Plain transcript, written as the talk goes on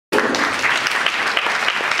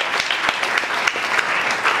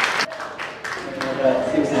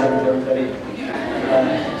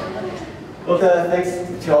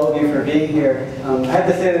thanks to all of you for being here. I have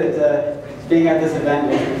to say that being at this event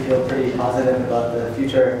makes me feel pretty positive about the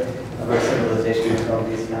future of our civilization with all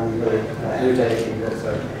these young, really energetic people,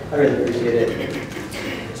 so I really appreciate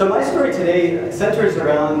it. So my story today centers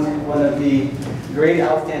around one of the great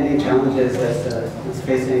outstanding challenges that's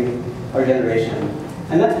facing our generation,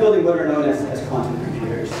 and that's building what are known as quantum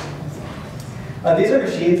computers. These are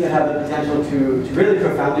machines that have the potential to really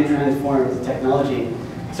profoundly transform technology,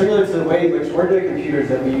 similar to the way in which ordinary computers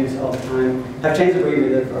that we use all the time have changed the way we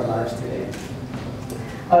live our lives today.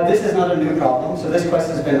 This is not a new problem, so this quest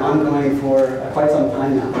has been ongoing for quite some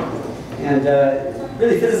time now. And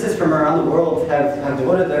really, physicists from around the world have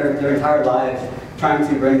devoted their entire lives trying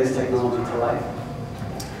to bring this technology to life.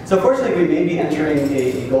 So fortunately, we may be entering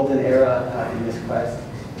a golden era in this quest.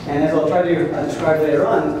 And as I'll try to describe later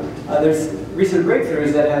on, there's recent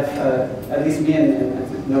breakthroughs that have, at least me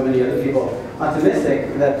and know many other people,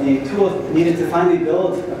 optimistic that the tools needed to finally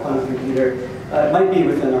build a quantum computer might be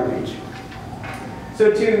within our reach.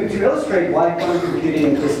 So to illustrate why quantum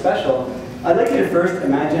computing is special, I'd like you to first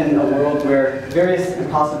imagine a world where various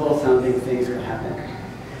impossible sounding things could happen.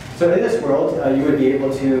 So in this world, you would be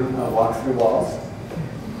able to walk through walls.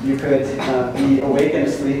 You could be awake and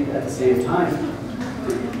asleep at the same time.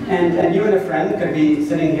 And you and a friend could be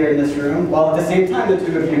sitting here in this room, while at the same time the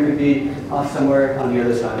two of you could be off somewhere on the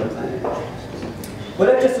other side of the planet. What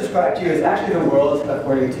I've just described to you is actually the world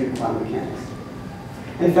according to quantum mechanics.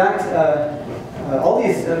 In fact, all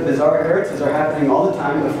these bizarre occurrences are happening all the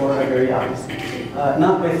time before our very eyes.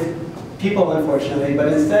 Not with people, unfortunately,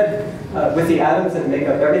 but instead with the atoms that make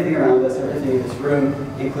up everything around us, everything in this room,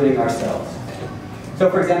 including ourselves. So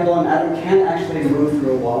for example, an atom can actually move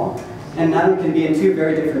through a wall, and an atom can be in two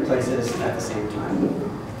very different places at the same time.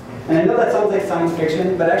 And I know that sounds like science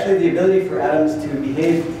fiction, but actually the ability for atoms to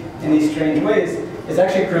behave in these strange ways is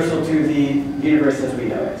actually crucial to the universe as we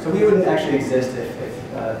know it. So we wouldn't actually exist if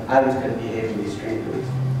atoms couldn't behave in these strange ways.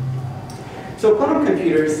 So quantum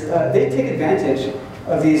computers, they take advantage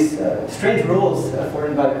of these strange rules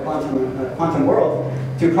afforded by the quantum world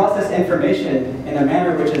to process information in a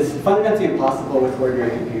manner which is fundamentally impossible with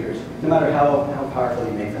ordinary computers, no matter how powerful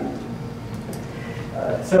you make them.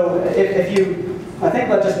 So if you think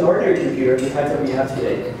about just an ordinary computer, the types that we have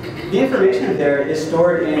today, the information there is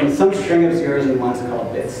stored in some string of zeros and ones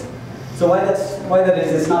called bits. So why that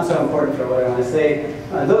is, it's not so important for what I want to say.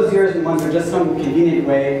 Those zeros and ones are just some convenient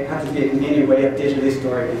way, have to be a convenient way of digitally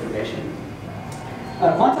storing information.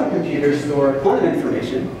 Quantum computers store quantum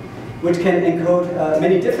information, which can encode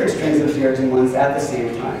many different strings of zeros and ones at the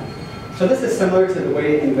same time. So this is similar to the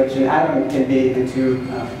way in which an atom can be in two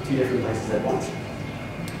different places at once.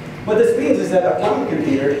 What this means is that a quantum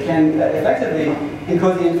computer can effectively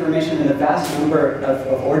encode the information in a vast number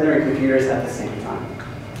of ordinary computers at the same time.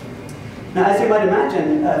 Now, as you might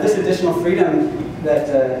imagine, this additional freedom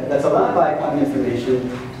that's allowed by quantum information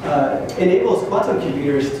enables quantum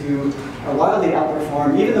computers to wildly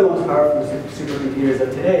outperform even the most powerful supercomputers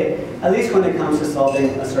of today, at least when it comes to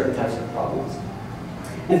solving certain types of problems.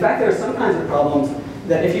 In fact, there are some kinds of problems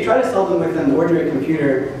that if you try to solve them with an ordinary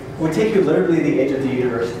computer, it would take you literally the age of the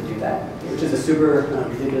universe to do that, which is a super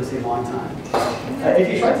ridiculously long time.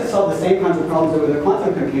 If you tried to solve the same kinds of problems with a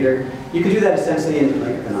quantum computer, you could do that essentially in the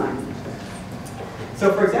blink of an eye.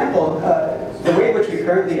 So for example, the way in which we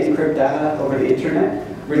currently encrypt data over the internet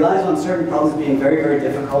relies on certain problems being very, very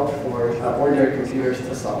difficult for ordinary computers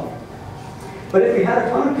to solve. But if we had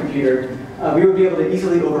a quantum computer, we would be able to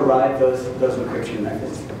easily override those encryption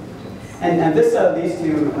methods. And this leads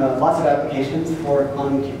to lots of applications for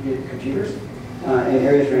quantum computers in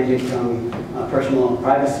areas ranging from personal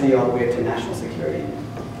privacy all the way up to national security.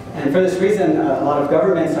 And for this reason, a lot of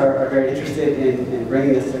governments are very interested in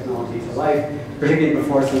bringing this technology to life, particularly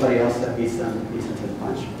before somebody else beats them to the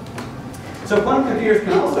punch. So quantum computers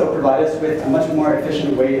can also provide us with a much more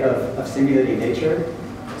efficient way of simulating nature.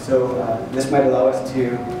 So this might allow us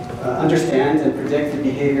to understand and predict the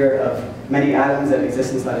behavior of many atoms that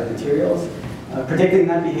exist inside of materials. Predicting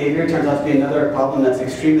that behavior turns out to be another problem that's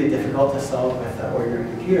extremely difficult to solve with ordinary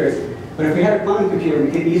computers. But if we had a quantum computer,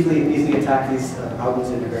 we could easily attack these problems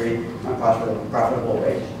in a very profitable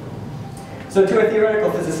way. So to a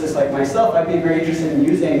theoretical physicist like myself, I'd be very interested in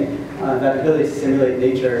using that ability to simulate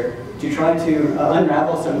nature to try to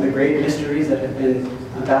unravel some of the great mysteries that have been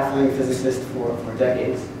baffling physicists for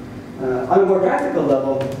decades. On a more practical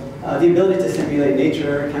level, the ability to simulate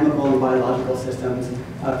nature, chemical and biological systems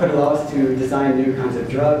could allow us to design new kinds of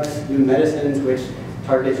drugs, new medicines which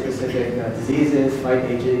target specific diseases, fight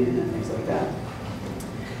aging, and things like that.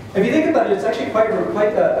 If you think about it, it's actually quite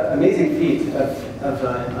an amazing feat of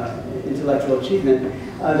intellectual achievement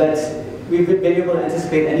that's we've been able to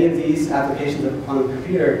anticipate any of these applications of a quantum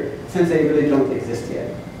computer since they really don't exist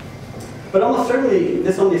yet. But almost certainly,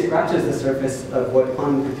 this only scratches the surface of what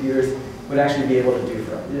quantum computers would actually be able to do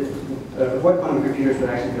for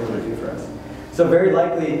us. So very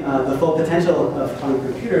likely, the full potential of quantum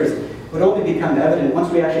computers would only become evident once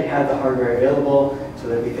we actually had the hardware available, so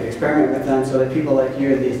that we could experiment with them, so that people like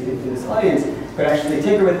you in this audience could actually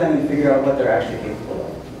tinker with them and figure out what they're actually capable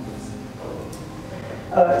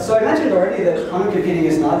of. So I mentioned already that quantum computing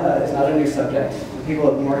is not a new subject. People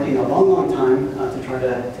have been working a long time to try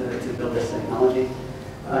to build this technology.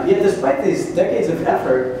 Yet despite these decades of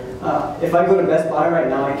effort, if I go to Best Buy right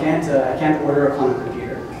now, I can't order a quantum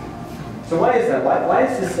computer. So why is that? Why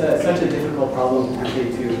is this such a difficult problem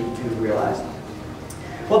actually to realize?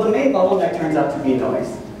 Well, the main bottleneck turns out to be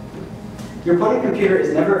noise. Your quantum computer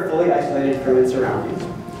is never fully isolated from its surroundings.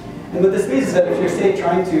 And what this means is that if you're, say,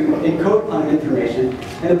 trying to encode quantum information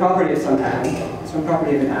in the property of some atom, some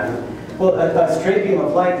property of an atom, well, a stray beam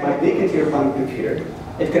of light might leak into your quantum computer.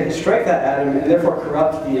 It could strike that atom and therefore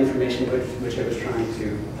corrupt the information which it was trying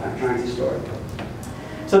to store.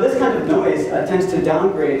 So this kind of noise tends to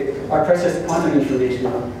downgrade our precious quantum information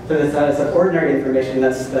to the status of ordinary information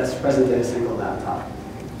that's present in a single laptop.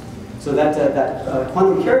 So that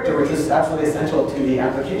quantum character, which is absolutely essential to the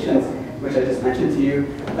applications, which I just mentioned to you,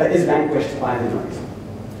 is vanquished by the noise.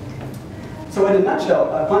 So in a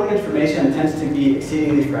nutshell, quantum information tends to be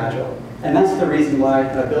exceedingly fragile. And that's the reason why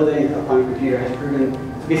building a quantum computer has proven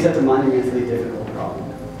to be such a monumentally difficult problem.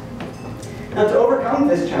 Now, to overcome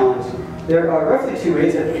this challenge, there are roughly two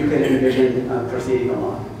ways that you could envision proceeding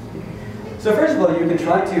along. So first of all, you could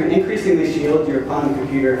try to increasingly shield your quantum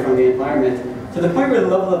computer from the environment to the point where the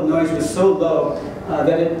level of noise was so low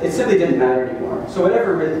that it simply didn't matter anymore. So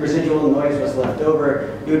whatever residual noise was left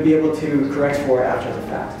over, you would be able to correct for after the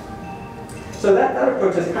fact. So that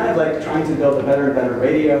approach is kind of like trying to build a better and better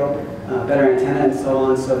radio, better antenna, and so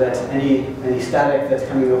on, so that any static that's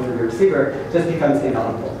coming over your receiver just becomes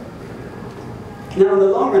inaudible. Now, in the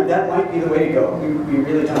long run, that might be the way to go. We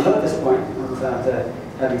really don't know at this point without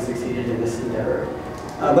having succeeded in this endeavor.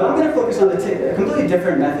 But I'm going to focus on a completely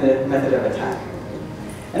different method of attack.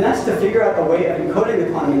 And that's to figure out a way of encoding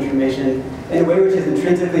the quantum information in a way which is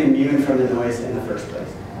intrinsically immune from the noise in the first place.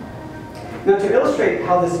 Now, to illustrate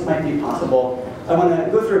how this might be possible, I want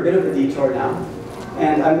to go through a bit of a detour now.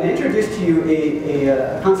 And I'm going to introduce to you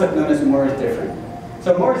a concept known as more is different.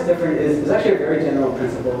 So more is different is actually a very general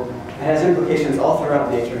principle. It has implications all throughout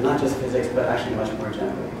nature, not just physics, but actually much more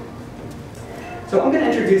generally. So I'm going to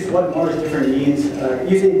introduce what more is different means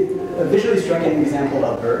using a visually striking example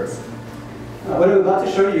of birds. What I'm about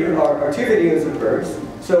to show you are two videos of birds.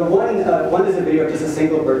 So one is a video of just a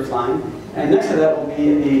single bird flying, and next to that will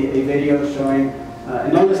be a video showing an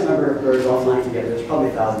enormous number of birds all flying together. There's probably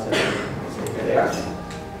thousands of them. So here they are.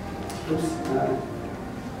 Oops.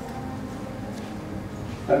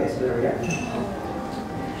 Okay, so there we go.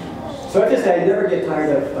 So I have to say, I never get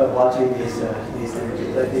tired of watching these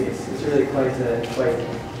images. I think it's really quite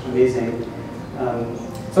amazing.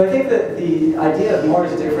 So I think that the idea of more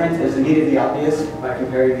is different is immediately obvious by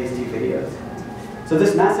comparing these two videos. So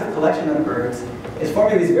this massive collection of birds is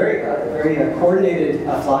forming these very coordinated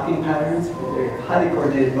flocking patterns, very highly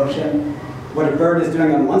coordinated motion. What a bird is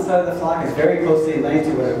doing on one side of the flock is very closely linked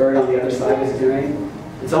to what a bird on the other side is doing.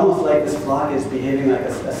 It's almost like this flock is behaving like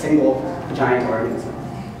a single giant organism.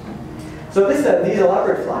 So these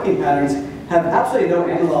elaborate flocking patterns have absolutely no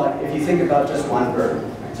analog if you think about just one bird.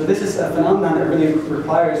 So this is a phenomenon that really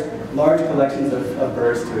requires large collections of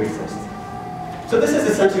birds to exist. So this is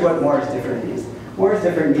essentially what more is different means. More is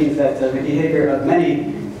different means that the behavior of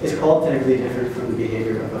many is qualitatively different from the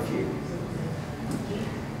behavior of a few.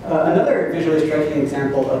 Another visually striking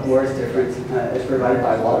example of more is different is provided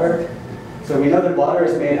by water. So we know that water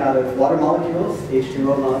is made out of water molecules,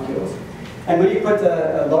 H2O molecules. And when you put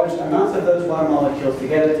large amounts of those water molecules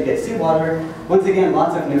together to get seawater, once again,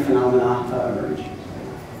 lots of new phenomena emerge.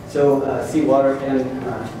 So seawater can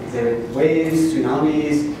exhibit waves,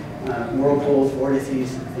 tsunamis, whirlpools,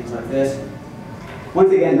 vortices, things like this.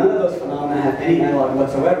 Once again, none of those phenomena have any analog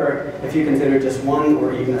whatsoever if you consider just one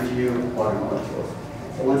or even a few water molecules.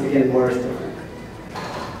 So once again, more is different.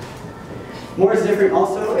 More is different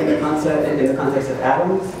also in the context of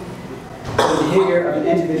atoms. The behavior of an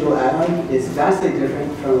individual atom is vastly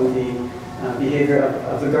different from the behavior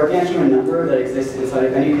of the gargantuan number that exists inside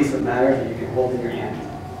of any piece of matter that you can hold in your hand.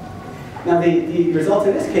 Now, the result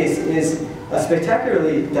in this case is a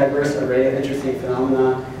spectacularly diverse array of interesting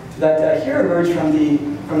phenomena that here emerge from the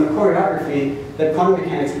choreography that quantum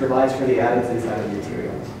mechanics provides for the atoms inside of the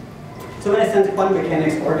material. So in a sense, quantum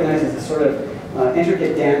mechanics organizes a sort of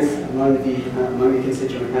intricate dance among the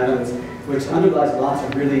constituent atoms, which underlies lots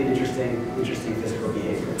of really interesting physical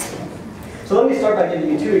behavior. So let me start by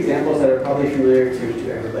giving you two examples that are probably familiar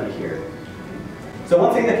to everybody here. So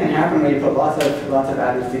one thing that can happen when you put lots of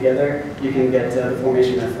atoms together, you can get the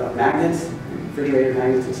formation of magnets, refrigerator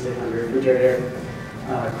magnets that stick on your refrigerator.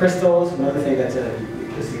 Crystals, another thing that you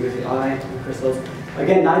can see with the eye, crystals.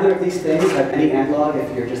 Again, neither of these things have any analog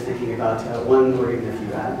if you're just thinking about one or even a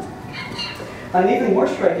few atoms. An even more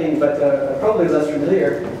striking, but probably less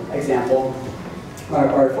familiar example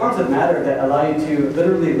are forms of matter that allow you to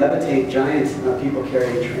literally levitate giant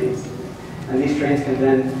people-carrying trains. And these trains can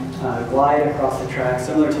then glide across the track,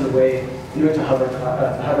 similar to the way in which a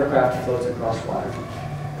hovercraft floats across water.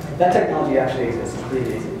 That technology actually exists. It's pretty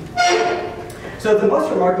amazing. So the most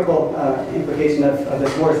remarkable implication of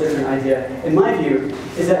this Moore's different idea, in my view,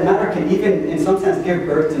 is that matter can even, in some sense, give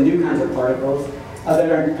birth to new kinds of particles that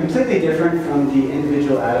are completely different from the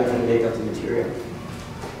individual atoms that make up the material.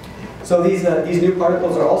 So these new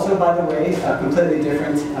particles are also, by the way, completely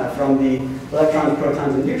different from the electrons,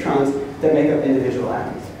 protons, and neutrons that make up individual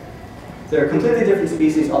atoms. They're completely different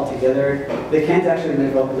species altogether. They can't actually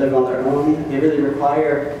live on their own. They really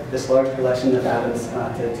require this large collection of atoms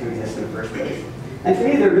to exist in the first place. And to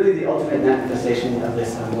me, they're really the ultimate manifestation of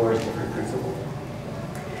this Moore's different principle.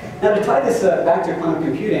 Now, to tie this back to quantum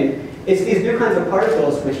computing, it's these new kinds of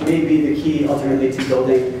particles which may be the key ultimately to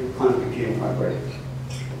building quantum computing hardware.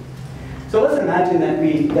 So let's imagine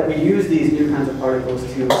that we use these new kinds of particles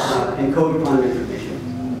to encode quantum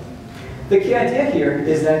information. The key idea here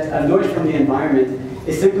is that noise from the environment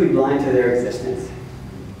is simply blind to their existence.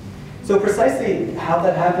 So precisely how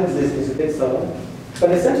that happens is a bit subtle,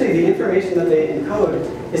 but essentially the information that they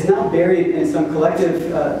encode is now buried in some collective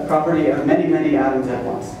property of many, many atoms at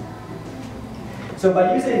once. So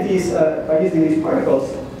by using these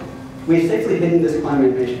particles, we've safely hidden this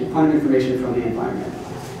quantum information from the environment.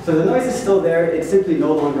 So the noise is still there, it simply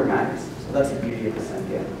no longer matters. So that's the beauty of this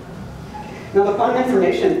idea. Now the quantum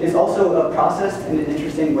information is also processed in an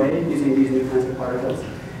interesting way using these new kinds of particles.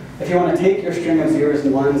 If you want to take your string of zeros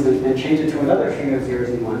and ones and change it to another string of zeros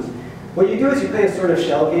and ones, what you do is you play a sort of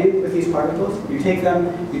shell game with these particles. You take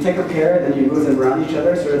a pair, then you move them around each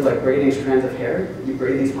other, sort of like braiding strands of hair. You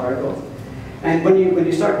braid these particles. And when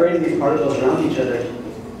you start braiding these particles around each other,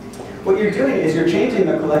 what you're doing is you're changing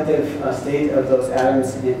the collective state of those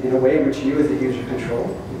atoms in a way in which you as the user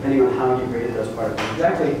control, depending on how you braided those particles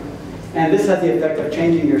exactly. And this has the effect of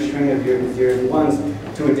changing your string of zeros and ones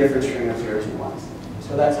to a different string of zeros and ones.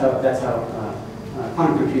 So that's how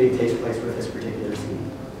quantum computing takes place with this particular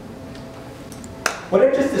scheme. What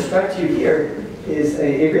I've just described to you here is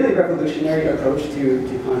a really revolutionary approach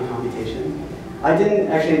to quantum computation. I didn't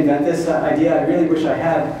actually invent this idea. I really wish I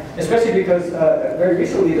had, especially because very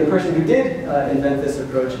recently the person who did invent this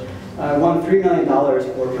approach won $3 million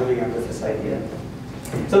for coming up with this idea.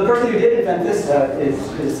 So the person who did invent this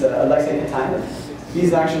is Alicea Cataya.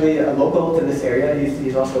 He's actually local to this area.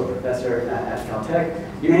 He's also a professor at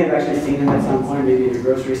Caltech. You may have actually seen him at some point, maybe in a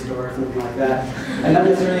grocery store or something like that, and not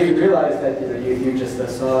necessarily even realize that you just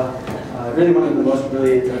saw really one of the most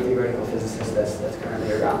brilliant theoretical physicists that's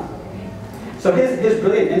currently around. So his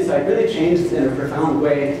brilliant insight really changed in a profound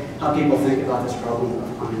way how people think about this problem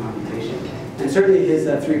of quantum computation. And certainly his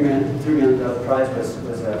 $3 million prize was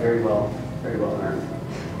very well earned.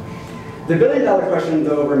 The billion-dollar question,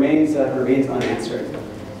 though, remains unanswered.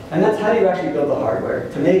 And that's how do you actually build the hardware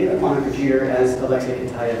to make a quantum computer as Alicea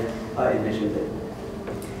Cataya envisioned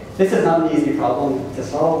it. This is not an easy problem to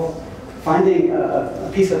solve. Finding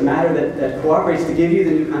a piece of matter that cooperates to give you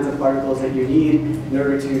the new kinds of particles that you need in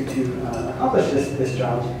order to accomplish this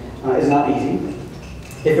job is not easy.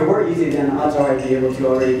 If it were easy, then odds are I'd be able to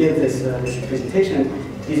already give this presentation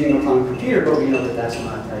using a quantum computer, but we know that that's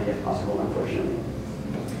not yet possible, unfortunately.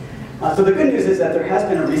 So the good news is that there has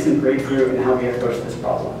been a recent breakthrough in how we approach this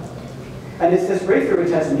problem. And it's this breakthrough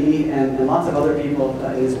which has me and lots of other people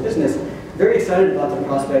in this business very excited about the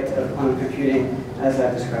prospect of quantum computing as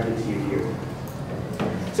I've described it to you here.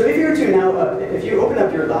 So if you were to now, if you open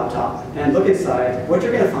up your laptop and look inside, what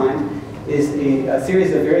you're going to find is a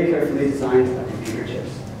series of very carefully designed computer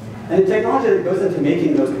chips. And the technology that goes into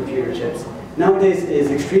making those computer chips nowadays is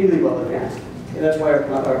extremely well advanced. And that's why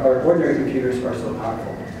our ordinary computers are so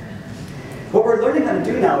powerful. What we're learning how to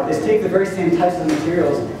do now is take the very same types of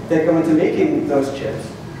materials that go into making those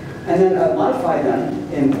chips and then modify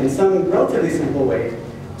them in some relatively simple way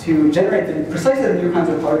to generate precisely the new kinds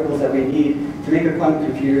of particles that we need to make a quantum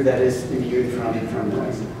computer that is immune from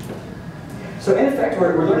noise. So in effect,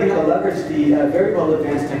 we're learning how to leverage the very well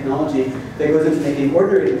advanced technology that goes into making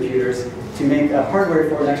ordinary computers to make hardware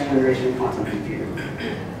for next generation quantum computing.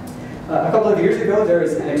 A couple of years ago, there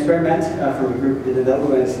was an experiment from a group in the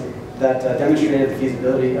Netherlands that demonstrated the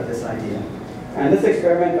feasibility of this idea. And this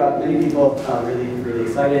experiment got many people really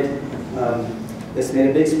excited. This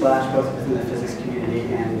made a big splash both within the physics community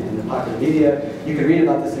and in the popular media. You could read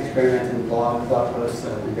about this experiment in blog posts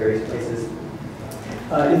in various places.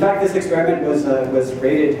 In fact, this experiment was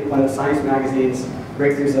rated one of Science Magazine's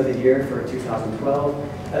Breakthroughs of the Year for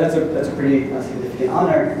 2012. That's a pretty significant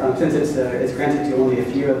honor since it's granted to only a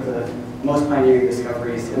few of the most pioneering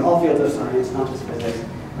discoveries in all fields of science, not just physics,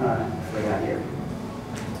 for that year.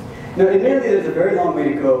 Now, admittedly, there's a very long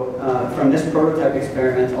way to go from this prototype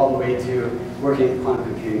experiment all the way to working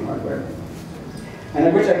quantum computing hardware. And I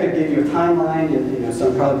wish I could give you a timeline and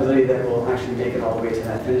some probability that we'll actually make it all the way to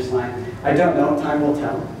that finish line. I don't know, time will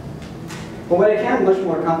tell. But what I can much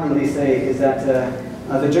more confidently say is that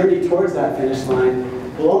the journey towards that finish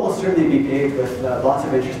line will almost certainly be paved with lots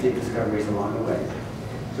of interesting discoveries along the way.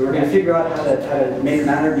 So we're going to figure out how to make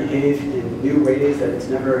matter behave in new ways that it's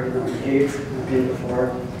never behaved in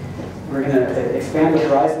before. We're going to expand the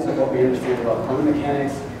horizons of what we understand about quantum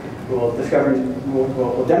mechanics. We'll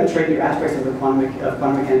demonstrate new aspects of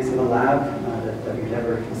quantum mechanics in the lab that we've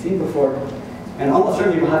never seen before. And almost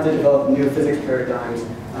certainly we'll have to develop new physics paradigms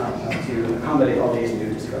to accommodate all these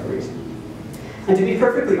new discoveries. And to be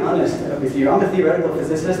perfectly honest with you, I'm a theoretical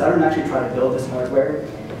physicist. I don't actually try to build this hardware.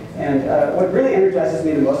 And what really energizes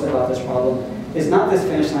me the most about this problem is not this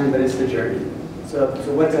finish line, but it's the journey. So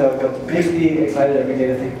what makes me excited every day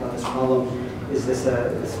to think about this problem is this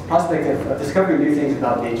prospect of discovering new things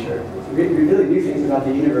about nature, really new things about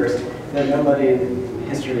the universe that nobody in the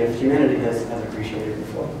history of humanity has appreciated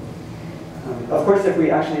before. Of course, if we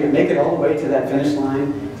actually make it all the way to that finish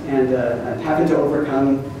line and happen to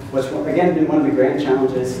overcome what's, again, been one of the grand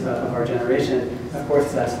challenges of our generation, of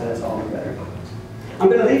course, that's all the better. I'm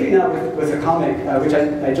going to leave you now with a comic, which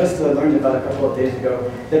I just learned about a couple of days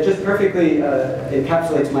ago, that just perfectly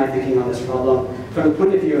encapsulates my thinking on this problem from the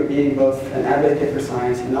point of view of being both an advocate for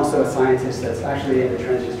science and also a scientist that's actually in the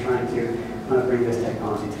trenches trying to bring this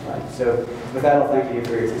technology to life. So with that, I'll thank you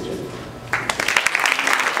for your attention.